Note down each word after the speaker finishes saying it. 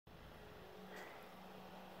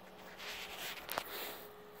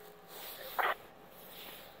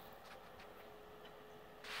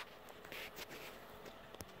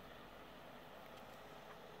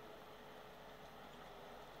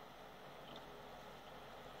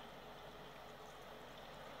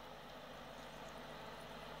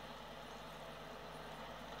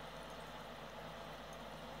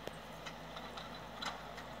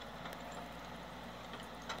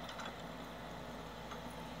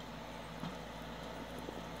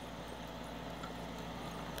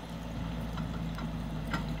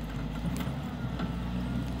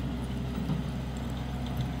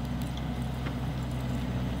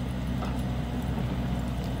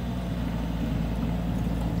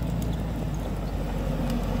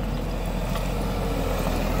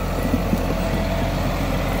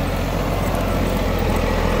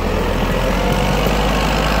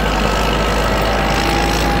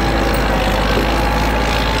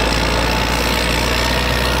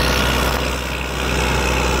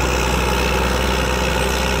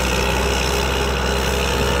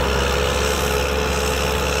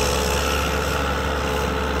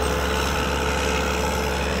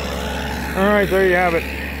Alright, there you have it.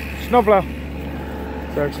 Snowplow.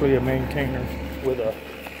 It's actually a maintainer with a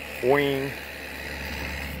wing.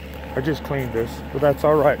 I just cleaned this, but that's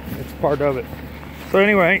alright. It's part of it. So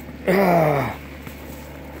anyway,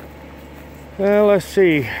 let's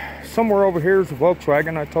see. Somewhere over here is a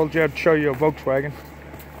Volkswagen. I told you I'd show you a Volkswagen.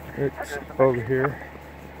 It's over here.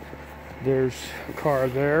 There's a car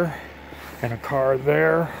there, and a car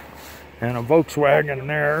there, and a Volkswagen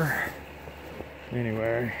there.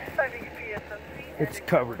 Anyway, it's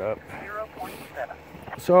covered up.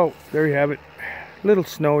 So there you have it. A little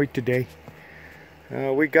snowy today.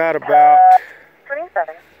 We got about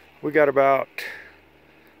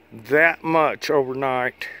that much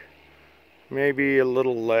overnight, maybe a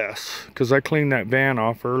little less, because I cleaned that van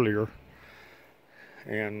off earlier.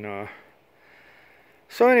 And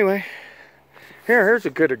so anyway, here's a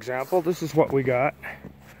good example. This is what we got.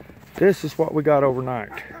 This is what we got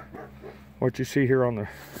overnight. What you see here on the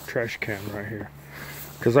trash can right here,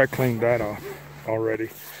 because I cleaned that off already.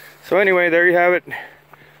 So anyway, there you have it.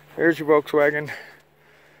 There's your Volkswagen.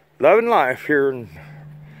 Loving life here in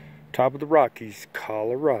top of the Rockies,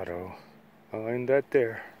 Colorado. I'll end that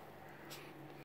there.